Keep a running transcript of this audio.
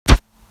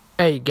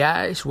Hey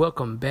guys,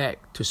 welcome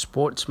back to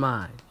Sports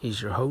Mind.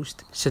 He's your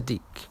host,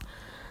 Sadiq.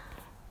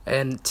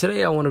 And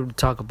today I wanted to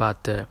talk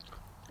about the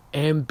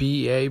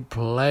NBA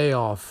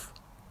playoff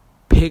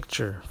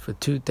picture for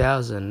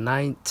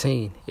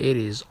 2019. It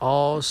is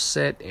all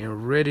set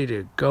and ready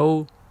to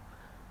go.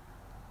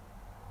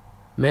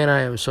 Man,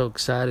 I am so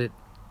excited.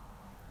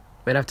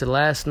 Man, after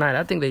last night,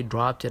 I think they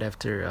dropped it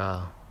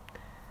after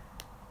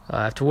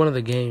one of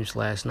the games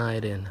last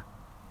night, and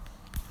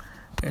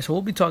so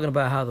we'll be talking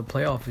about how the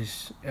playoff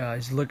is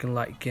looking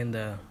like in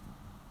the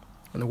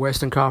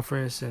Western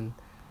Conference and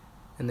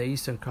in the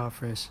Eastern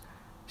Conference.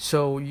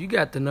 So you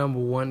got the number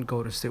 1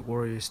 Golden State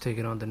Warriors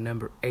taking on the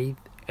number 8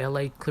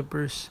 LA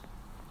Clippers.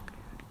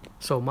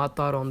 So my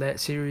thought on that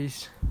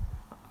series,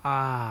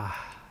 man,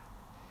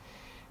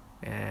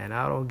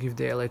 I don't give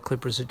the LA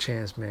Clippers a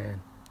chance,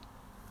 man.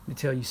 Let me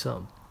tell you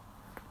something.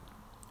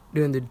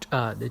 During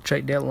the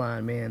trade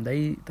deadline, man,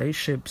 they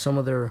shipped some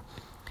of their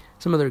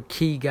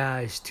key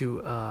guys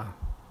to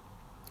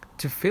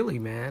Philly,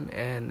 man,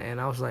 and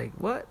I was like,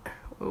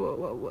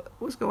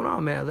 what's going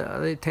on, man?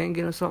 Are they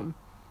tanking or something?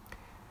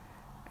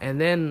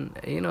 And then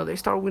they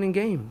start winning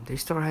games. They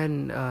start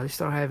having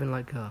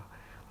like a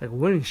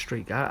winning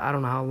streak. I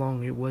don't know how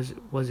long it was.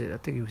 I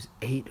think it was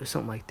 8 or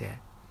something like that.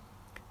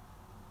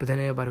 But then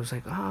everybody was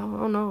like,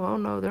 oh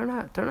no, they're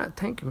not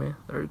tanking, man.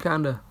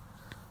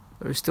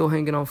 They're still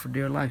hanging on for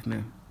dear life,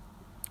 man.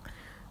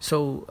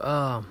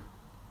 So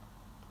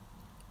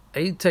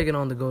they taking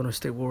on the Golden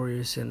State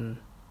Warriors, and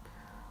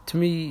to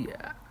me,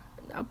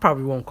 I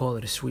probably won't call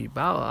it a sweep.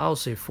 I'll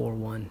say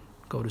 4-1.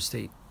 Golden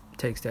State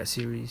takes that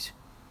series.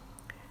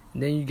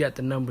 And then you got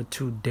the number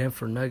 2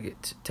 Denver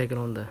Nuggets taking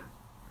on the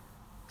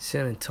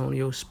San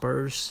Antonio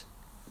Spurs,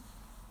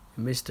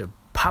 Mr.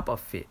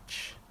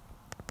 Popovich.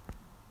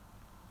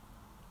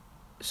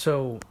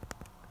 So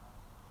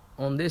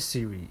on this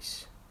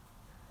series,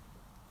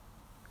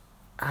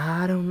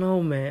 I don't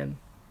know, man.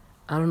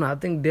 I don't know. I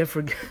think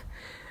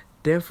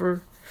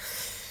Denver,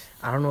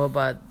 I don't know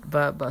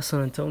about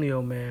San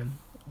Antonio, man.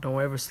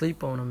 Don't ever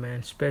sleep on them,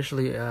 man.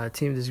 Especially a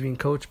team that's being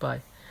coached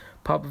by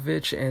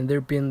Popovich, and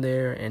they've been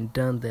there and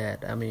done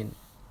that. I mean,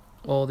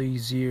 all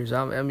these years.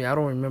 I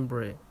don't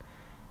remember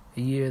a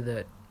year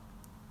that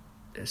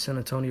San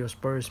Antonio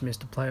Spurs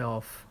missed the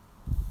playoff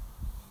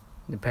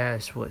in the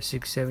past,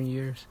 6-7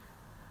 years.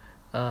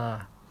 So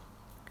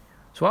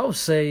I would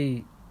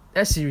say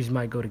that series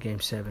might go to Game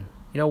 7.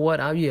 You know what?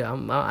 I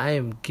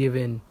am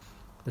giving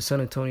the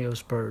San Antonio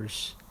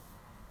Spurs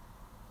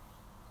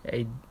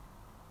a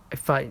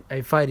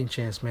fighting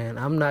chance, man.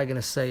 I'm not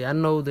gonna say, I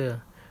know the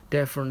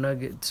Denver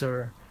Nuggets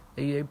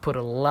they put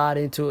a lot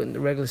into it in the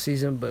regular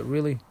season, but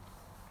really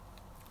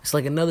it's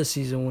like another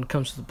season when it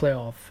comes to the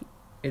playoff.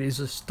 It is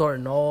just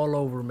starting all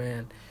over,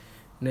 man,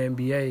 in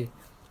the NBA.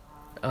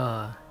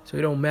 So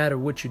it don't matter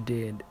what you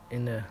did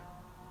in the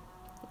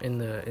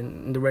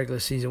regular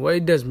season. Well,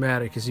 it does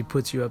matter because he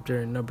puts you up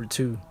there in number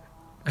 2.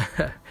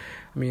 I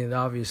mean,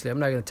 obviously, I'm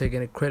not going to take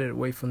any credit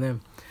away from them.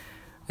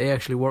 They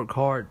actually work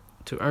hard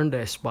to earn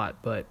that spot,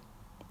 but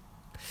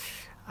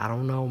I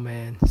don't know,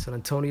 man. San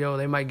Antonio,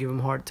 they might give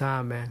them a hard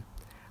time, man.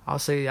 I'll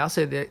say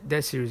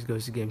that series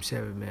goes to Game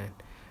 7, man.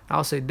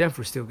 I'll say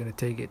Denver's still going to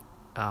take it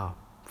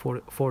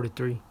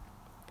 4-3.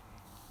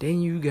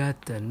 Then you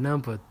got the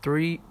number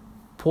 3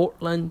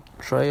 Portland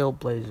Trail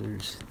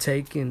Blazers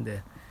taking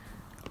the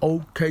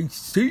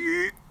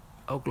OKC,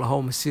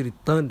 Oklahoma City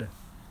Thunder.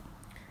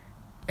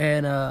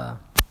 And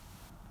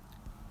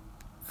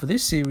for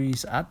this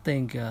series, I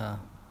think I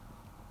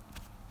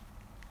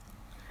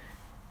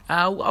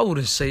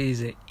wouldn't say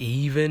he's an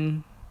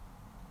even,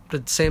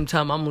 but at the same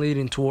time, I'm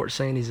leaning towards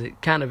saying he's a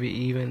kind of an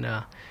even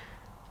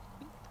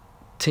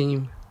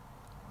team,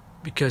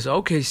 because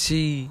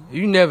OKC,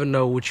 you never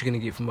know what you're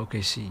gonna get from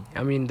OKC.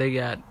 I mean, they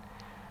got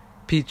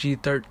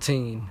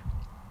PG-13.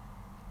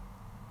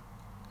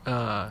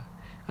 I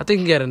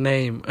think he got a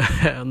name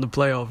on the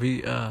playoff.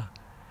 He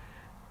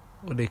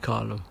what they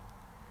call him?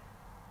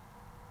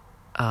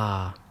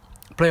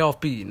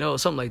 Playoff B. No,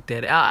 something like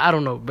that. I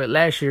don't know. But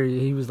last year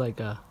he was like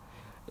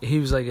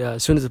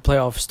as soon as the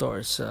playoff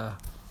starts.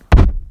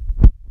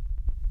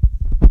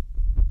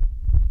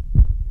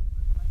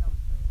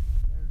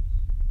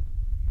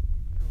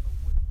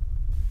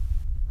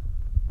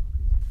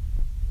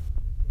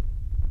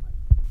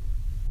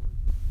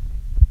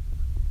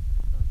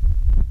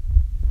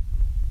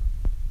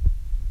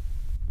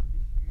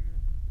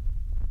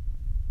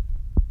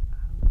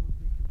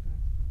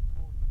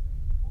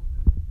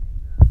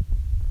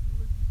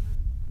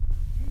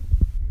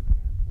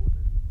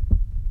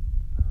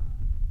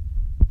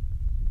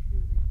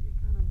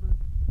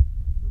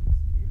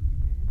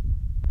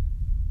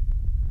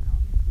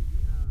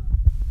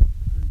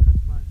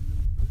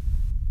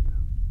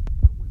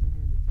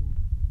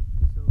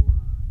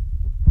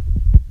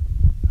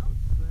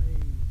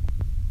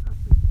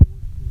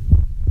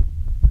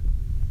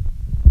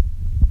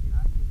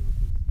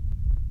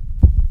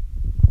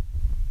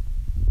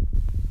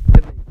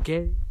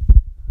 Gary.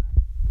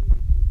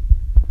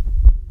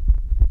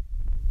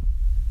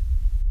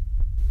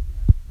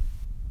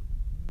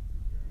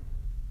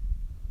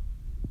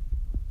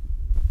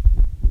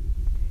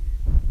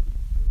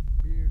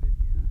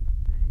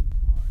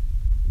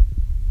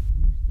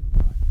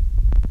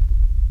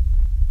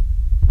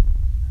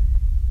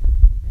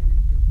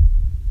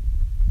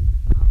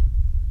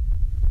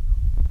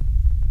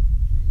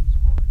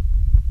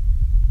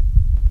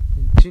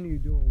 continue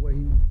doing what he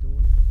was doing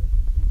in the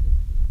regular season,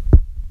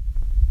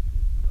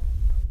 you don't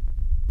know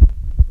he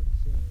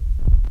puts in,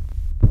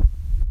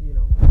 you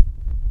know,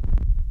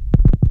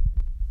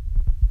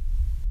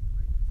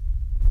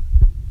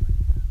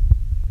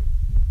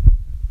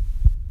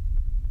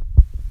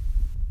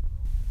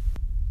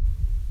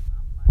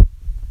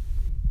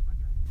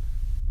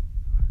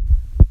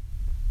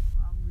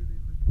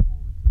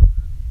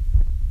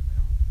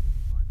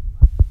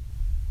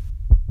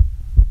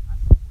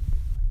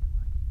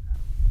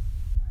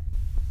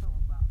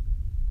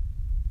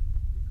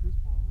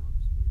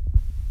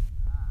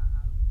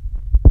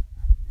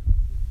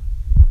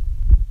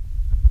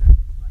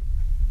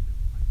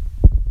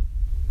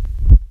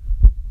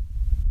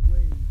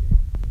 way back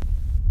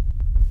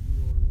in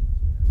New Orleans,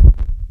 man.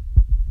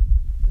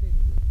 But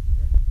anyway,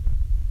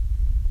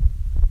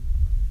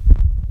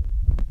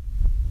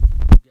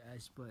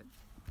 guys, but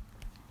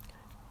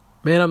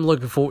man, I'm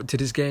looking forward to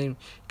this game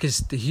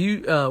because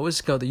what's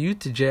it called? The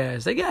Utah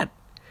Jazz.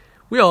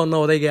 We all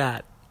know they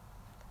got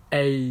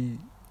a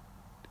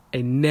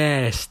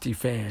nasty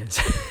fans.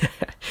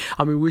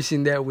 I mean, we've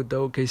seen that with the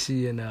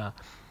OKC and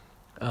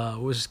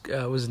what's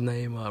his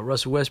name,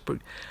 Russell Westbrook.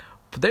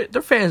 But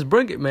their fans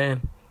bring it,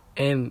 man.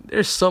 And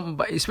there's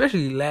something,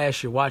 especially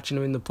last year, watching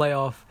them in the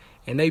playoff,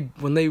 and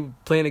when they were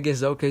playing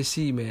against the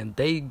OKC, man,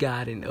 they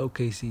got in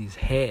OKC's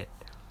head.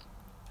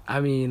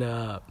 I mean,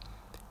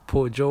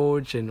 poor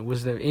George and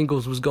what's his name,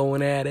 Ingles was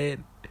going at it.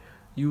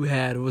 You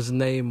had what's his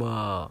name,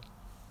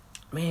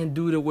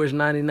 dude that wears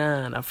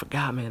 99. I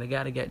forgot, man. The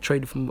guy that got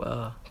traded from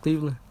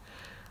Cleveland.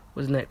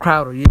 Wasn't that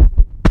Crowder? Yeah,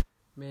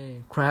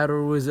 man.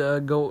 Crowder was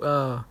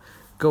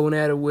going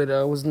at it with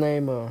what's his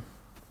name,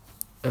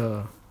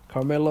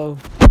 Carmelo.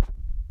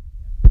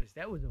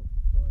 That was a fun.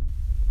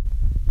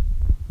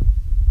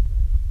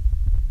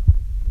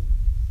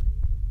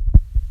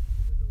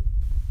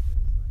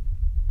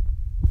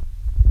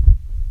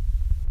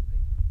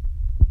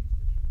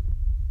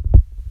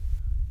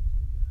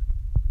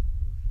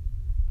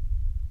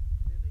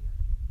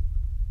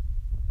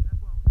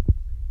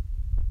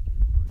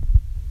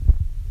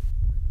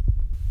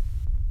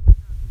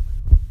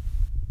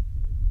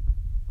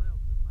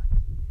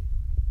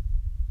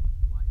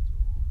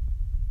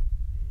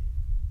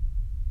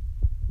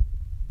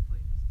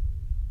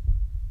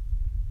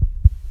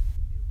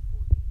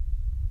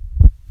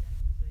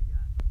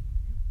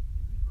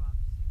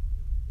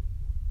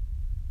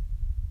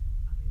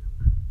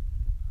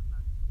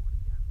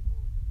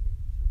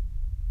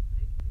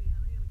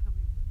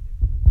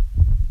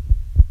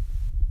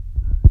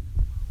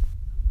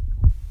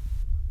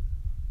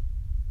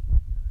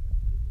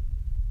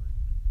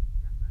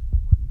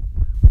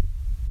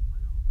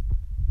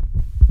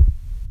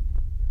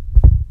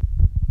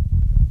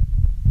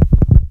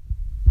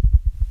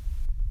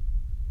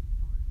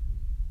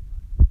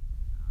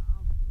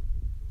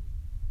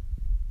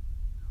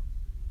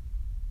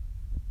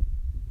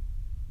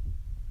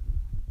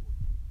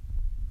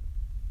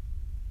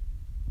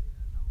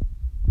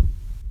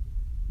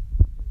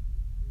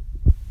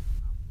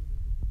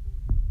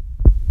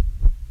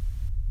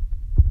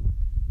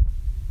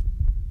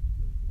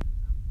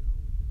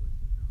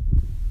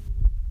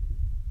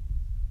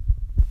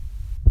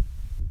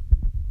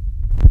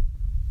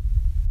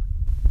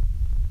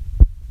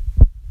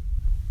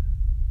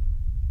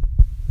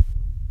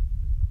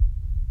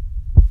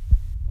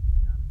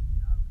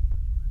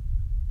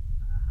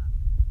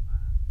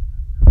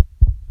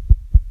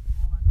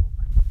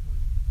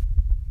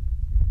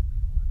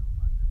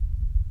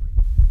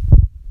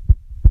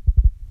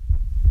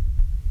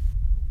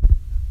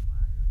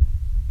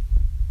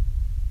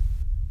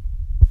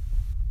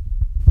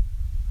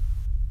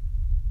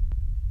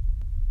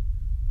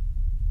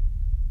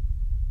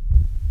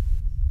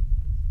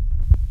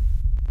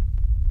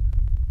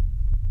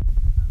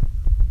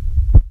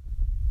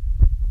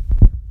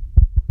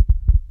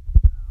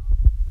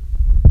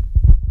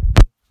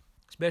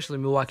 Especially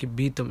Milwaukee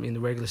beat them in the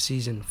regular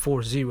season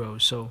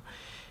 4-0, so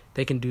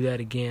they can do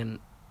that again.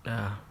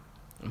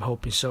 I'm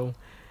hoping so.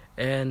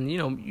 And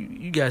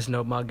you guys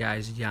know my guy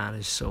is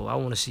Giannis, so I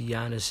want to see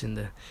Giannis in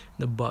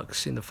the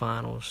Bucks in the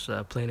finals,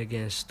 playing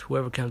against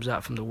whoever comes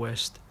out from the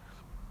West.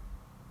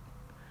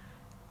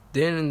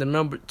 Then in the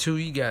number 2,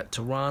 you got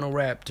Toronto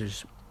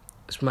Raptors.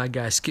 That's my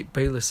guy Skip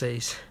Bayless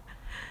says.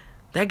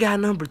 That guy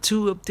number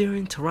 2 up there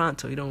in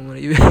Toronto. You don't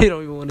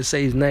even want to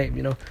say his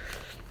name,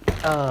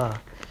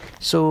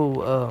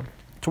 So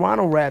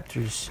Toronto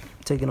Raptors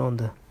taking on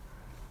the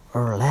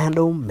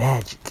Orlando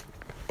Magic,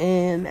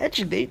 and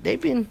actually they've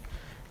been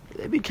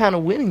kind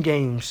of winning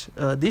games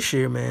this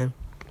year, man.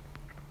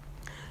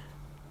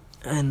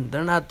 And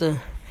they're not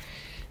the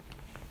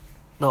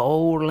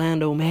old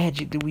Orlando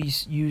Magic that we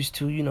used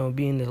to,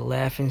 being the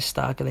laughing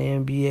stock of the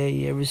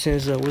NBA ever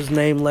since what's his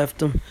name left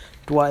them,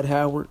 Dwight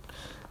Howard.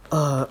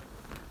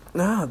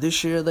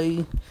 This year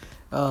they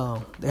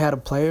had a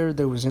player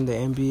that was in the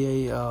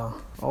NBA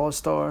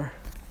All-Star.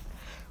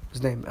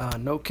 His name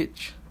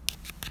Nurkic,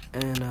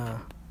 and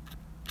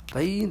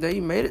they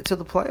made it to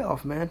the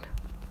playoff, man.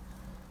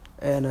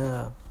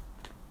 And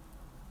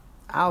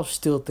I'll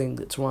still think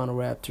the Toronto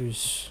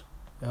Raptors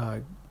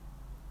are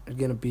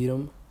gonna beat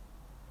them.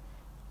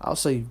 I'll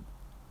say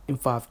in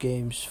 5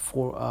 games,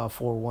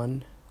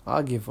 4-1.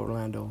 I'll give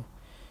Orlando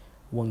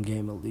one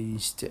game at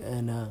least.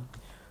 And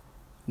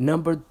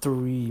number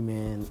 3,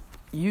 man,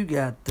 you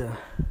got the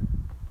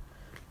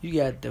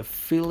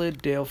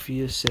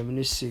Philadelphia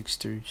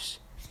 76ers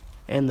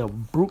and the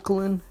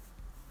Brooklyn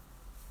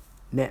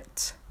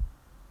Nets.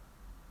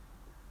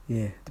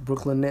 Yeah, the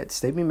Brooklyn Nets.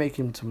 They been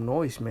making some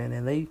noise, man,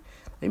 and they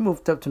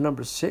moved up to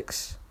number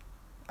 6.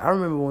 I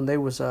remember when they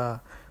was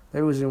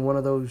in one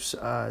of those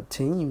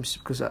teams,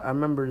 because I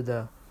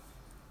remember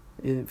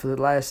for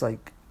the last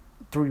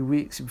 3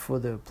 weeks before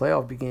the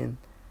playoff began,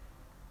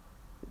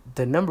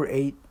 the number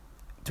 8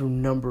 through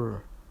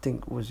number, I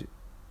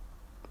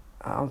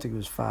don't think it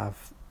was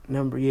 5.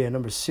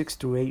 Number 6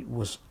 through 8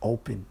 was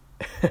open.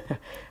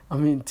 I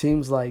mean,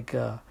 teams like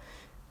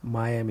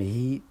Miami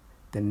Heat,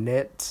 the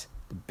Nets,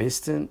 the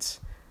Pistons,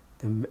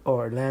 the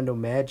Orlando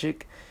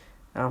Magic.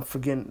 I'm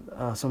forgetting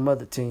some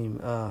other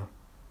team.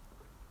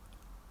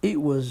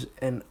 It was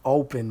an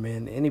open,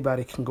 man.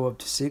 Anybody can go up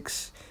to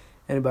 6.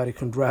 Anybody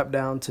can drop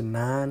down to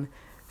 9.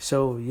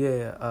 So,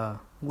 yeah,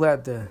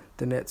 glad the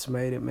Nets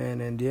made it,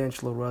 man. And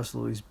D'Angelo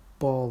Russell is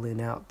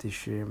balling out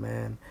this year,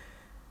 man.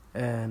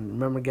 And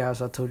remember,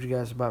 guys, I told you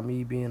guys about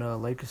me being a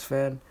Lakers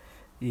fan?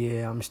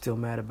 Yeah, I'm still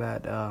mad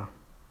about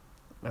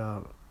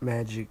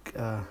Magic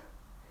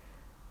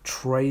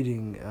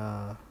trading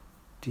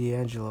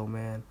D'Angelo,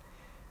 man.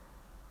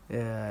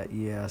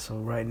 Yeah. So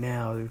right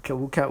now,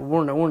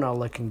 we're not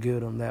looking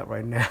good on that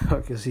right now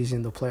because he's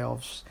in the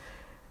playoffs,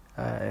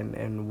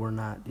 and we're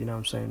not. You know what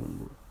I'm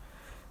saying?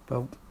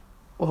 But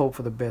we'll hope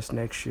for the best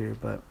next year.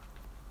 But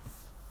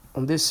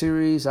on this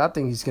series, I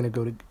think he's gonna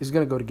go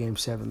to Game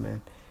 7,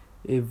 man.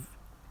 If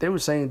they were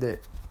saying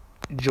that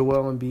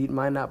Joel Embiid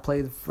might not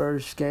play the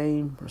first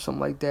game or something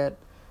like that,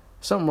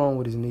 something wrong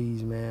with his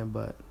knees, man.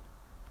 But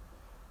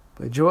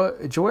Joel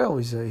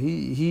is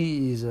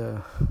he's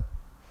a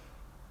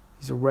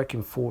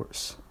wrecking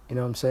force. You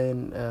know what I'm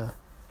saying?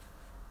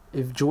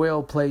 If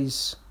Joel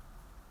plays,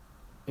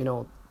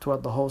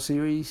 throughout the whole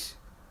series,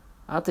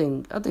 I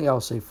think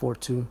I'll say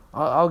 4-2.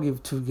 I'll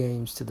give 2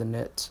 games to the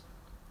Nets.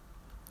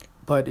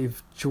 But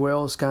if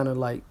Joel's kind of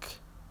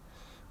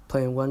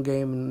playing one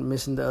game and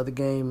missing the other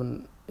game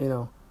and,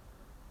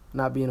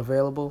 not being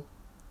available,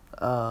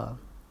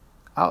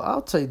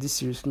 I'll tell you this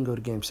series can go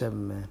to Game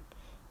 7, man.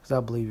 Because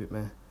I believe it,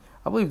 man.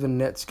 I believe the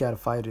Nets got to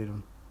fight at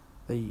them.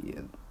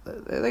 They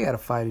got a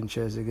fighting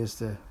chance against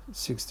the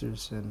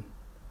Sixers. And,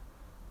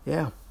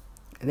 yeah.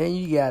 And then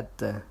you got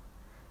the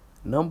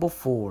number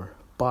 4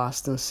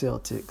 Boston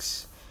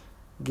Celtics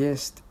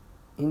against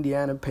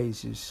Indiana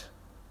Pacers.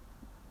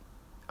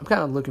 I'm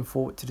kind of looking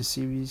forward to the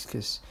series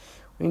because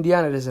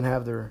Indiana doesn't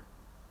have their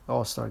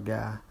all-star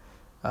guy.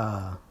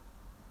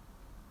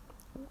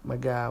 My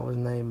guy was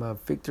named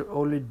Victor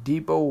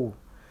Oladipo.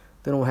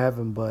 They don't have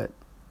him, but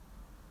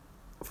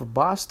for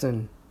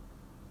Boston,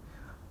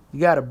 you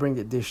got to bring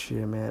it this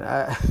year, man.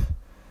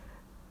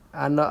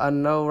 I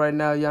know right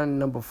now y'all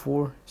number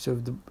 4.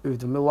 So if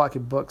the Milwaukee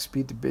Bucks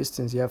beat the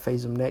Pistons, y'all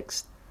face them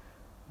next.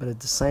 But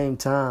at the same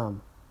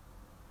time,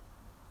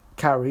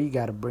 Kyrie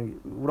got to bring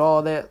it with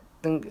all that.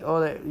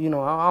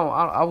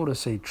 I wouldn't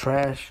say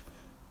trash,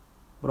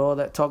 but all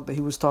that talk that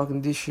he was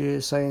talking this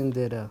year, saying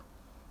that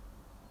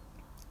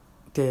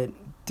the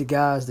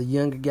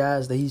younger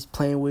guys that he's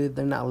playing with,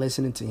 they're not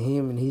listening to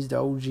him, and he's the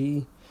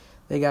OG.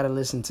 They got to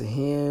listen to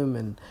him,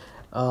 and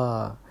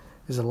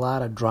there's a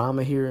lot of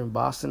drama here in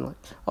Boston,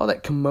 all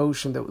that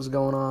commotion that was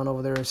going on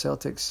over there in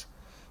Celtics.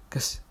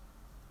 Because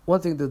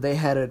one thing that they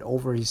had it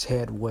over his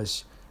head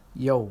was,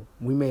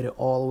 we made it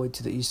all the way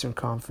to the Eastern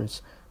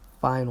Conference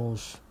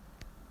Finals.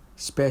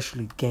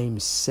 Especially Game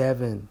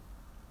 7,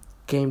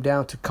 came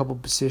down to a couple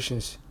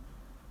positions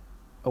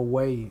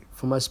away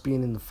from us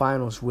being in the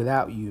finals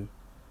without you.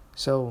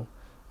 So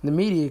the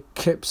media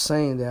kept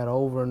saying that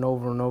over and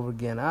over and over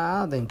again.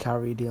 I think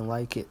Kyrie didn't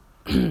like it,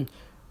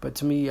 but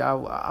to me, I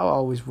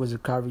always was a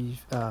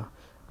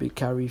big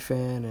Kyrie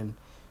fan, and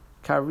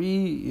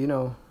Kyrie,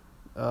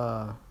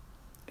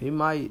 he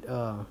might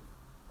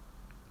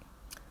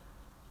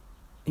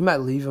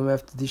leave him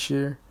after this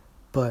year,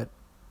 but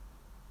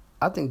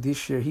I think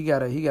this year he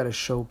got a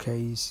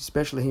showcase,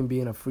 especially him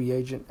being a free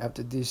agent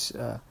after this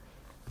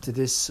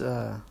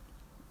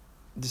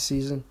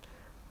season.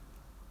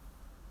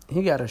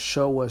 He got to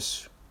show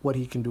us what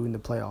he can do in the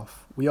playoff.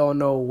 We all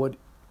know what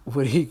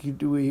he could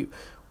do,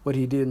 what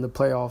he did in the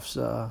playoffs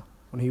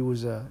when he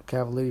was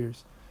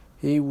Cavaliers.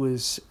 He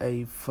was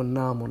a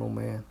phenomenal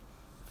man.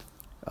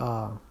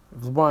 If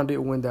LeBron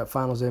didn't win that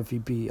Finals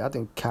MVP, I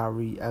think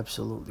Kyrie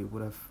absolutely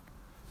would have.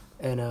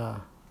 And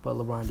but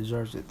LeBron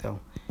deserves it though.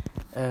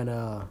 And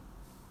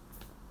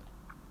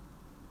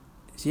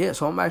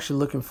so I'm actually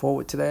looking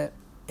forward to that.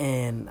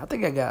 And I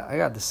think I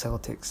got the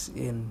Celtics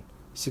in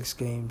 6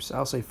 games.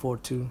 I'll say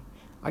 4-2.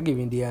 I'll give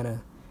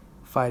Indiana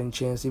a fighting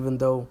chance, even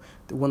though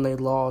when they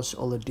lost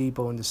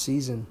Oladipo in the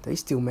season, they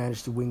still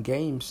managed to win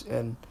games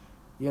and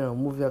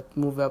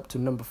move up to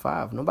number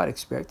 5. Nobody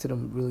expected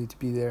them really to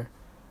be there.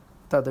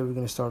 thought they were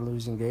gonna start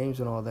losing games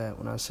and all that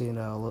when I seen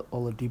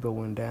Oladipo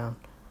went down,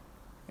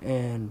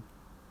 and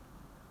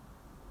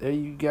there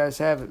you guys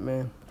have it,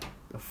 man.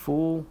 The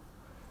full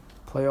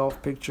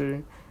playoff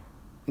picture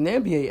in the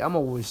NBA.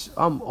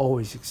 I'm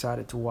always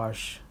excited to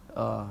watch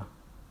the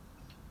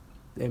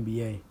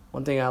NBA.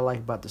 One thing I like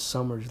about the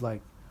summer is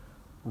like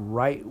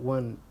right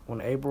when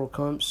April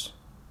comes,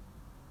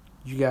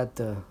 you got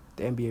the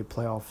NBA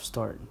playoffs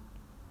starting.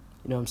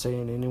 You know what I'm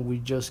saying? And then we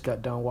just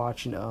got done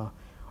watching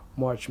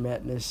March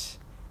Madness,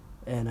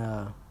 and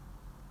man,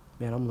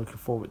 I'm looking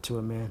forward to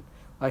it, man.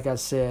 Like I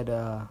said,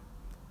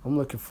 I'm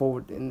looking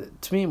forward.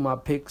 And to me, my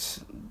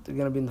picks, they're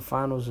gonna be in the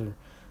finals, or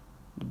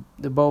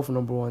they're both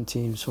number one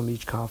teams from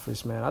each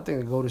conference, man. I think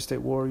the Golden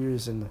State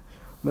Warriors and the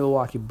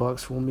Milwaukee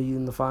Bucks will meet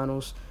in the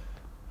finals.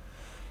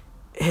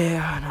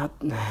 Yeah,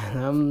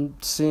 I'm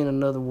seeing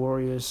another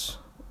Warriors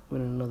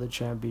win another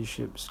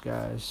championships,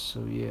 guys.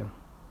 So yeah,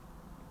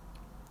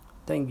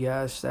 thank you,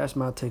 guys. That's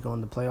my take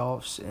on the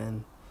playoffs,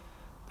 and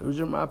those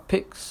are my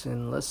picks.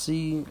 And let's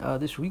see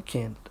this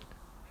weekend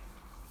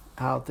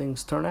how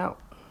things turn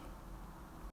out.